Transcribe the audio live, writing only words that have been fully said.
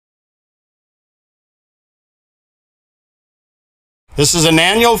This is an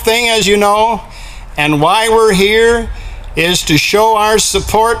annual thing, as you know, and why we're here is to show our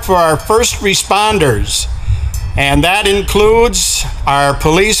support for our first responders. And that includes our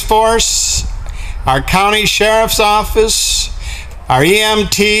police force, our county sheriff's office, our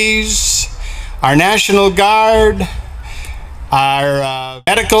EMTs, our National Guard, our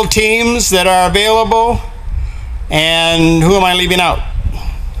medical teams that are available, and who am I leaving out?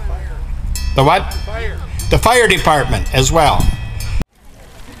 Fire. The what? Fire. The fire department as well.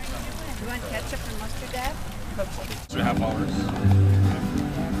 You want ketchup and mustard, Dad? 2.5 hours.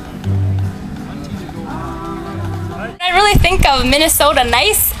 When I really think of Minnesota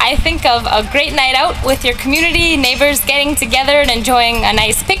nice, I think of a great night out with your community, neighbors getting together and enjoying a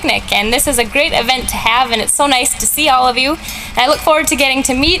nice picnic. And this is a great event to have, and it's so nice to see all of you. And I look forward to getting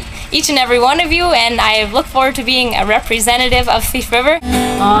to meet each and every one of you, and I look forward to being a representative of Thief River.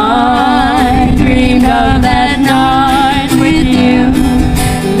 I dreamed of that night with you,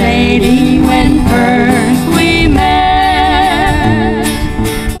 lady, when first we met.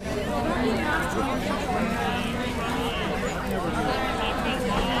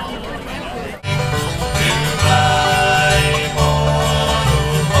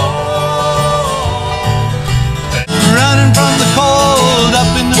 Running from the cold up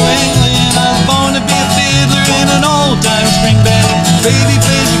in New England, I was born to be a fiddler in an old-time string band. Baby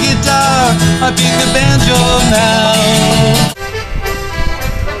plays the guitar, I pick the banjo now.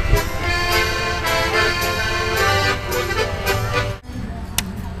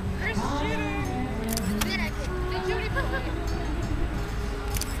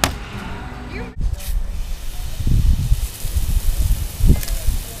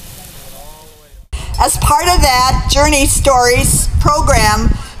 As part of that Journey Stories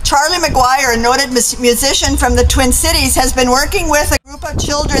program, Charlie McGuire, a noted musician from the Twin Cities, has been working with a group of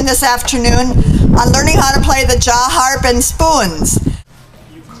children this afternoon on learning how to play the jaw harp and spoons.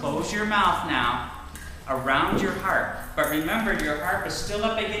 You close your mouth now around your harp, but remember your harp is still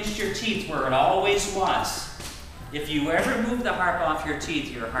up against your teeth where it always was. If you ever move the harp off your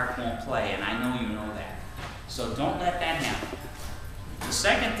teeth, your harp won't play, and I know you know that. So don't let that happen. The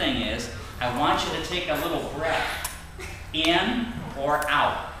second thing is, I want you to take a little breath, in or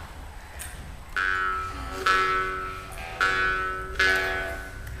out.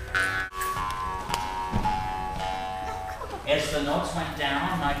 As the notes went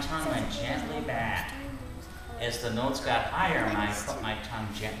down, my tongue went gently back. As the notes got higher, I put my tongue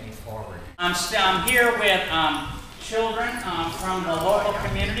gently forward. I'm here with children from the local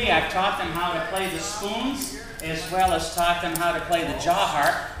community. I've taught them how to play the spoons, as well as taught them how to play the jaw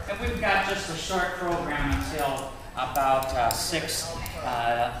harp. And we've got just a short program until about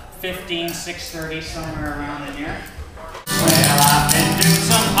 6:15, 6:30, somewhere around in here. Well, I've been doing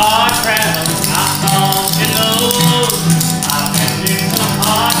some hard traveling, I thought you know. I've been doing some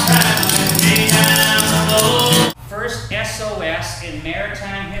hard traveling, way down the road. First SOS in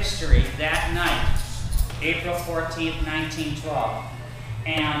maritime history that night, April 14th, 1912.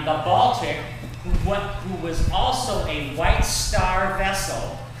 And the Baltic, who was also a White Star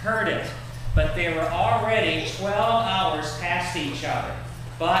vessel, heard it, but they were already 12 hours past each other.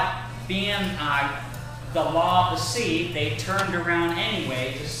 But being the law of the sea, they turned around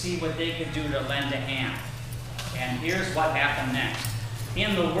anyway to see what they could do to lend a hand. And here's what happened next.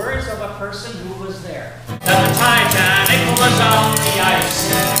 In the words of a person who was there, the Titanic was on the ice,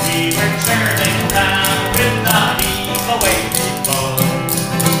 we were turning round with the heave away.